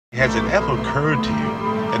Has it ever occurred to you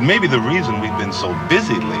that maybe the reason we've been so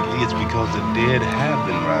busy lately is because the dead have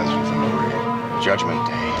been rising from the grave? Judgment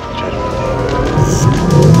Day. Judgment Day.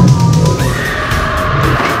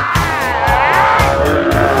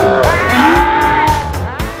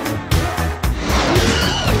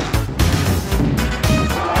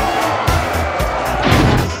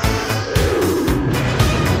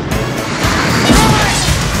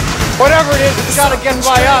 Whatever it is, it's gotta get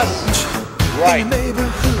by us. Right.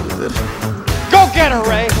 Go get her,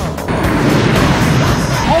 Ray!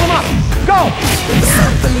 Hold him up! Go!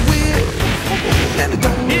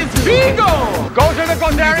 It's Vigo! Go to the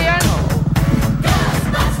Gondarian!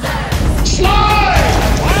 Ghostbusters! Slime!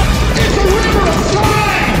 It's a river of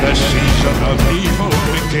slime! The season of evil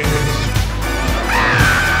begins.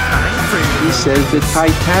 He says the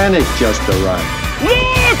Titanic just arrived.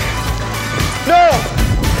 Look! No!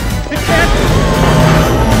 It can't!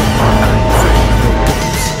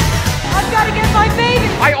 Gotta get my baby!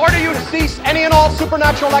 I order you to cease any and all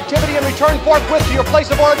supernatural activity and return forthwith to your place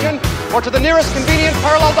of origin or to the nearest convenient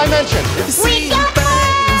parallel dimension. We got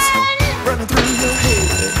one!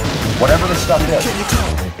 Whatever the stuff is,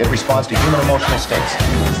 it responds to human emotional states.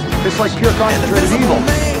 It's like pure concentrated evil.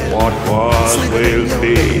 What was will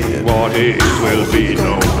be, what is will be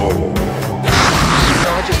no more.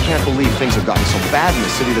 I just can't believe things have gotten so bad in the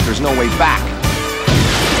city that there's no way back.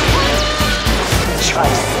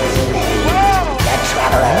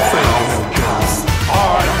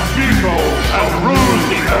 Our people have ruled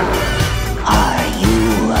the earth. Are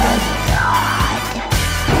you a god?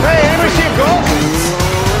 Hey, anybody see a ghost?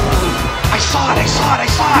 I saw it!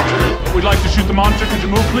 We'd like to shoot the monster. Could you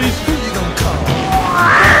move, please?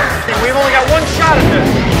 We've only got one shot at this.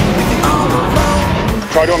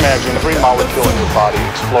 Try to imagine every molecule in your body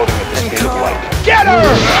exploding at the speed of light. Get her!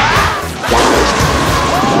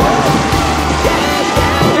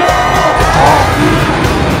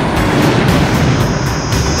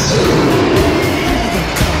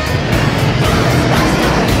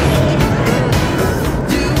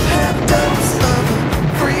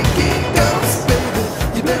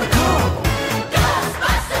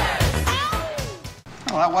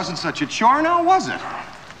 Well, that wasn't such a chore now, was it?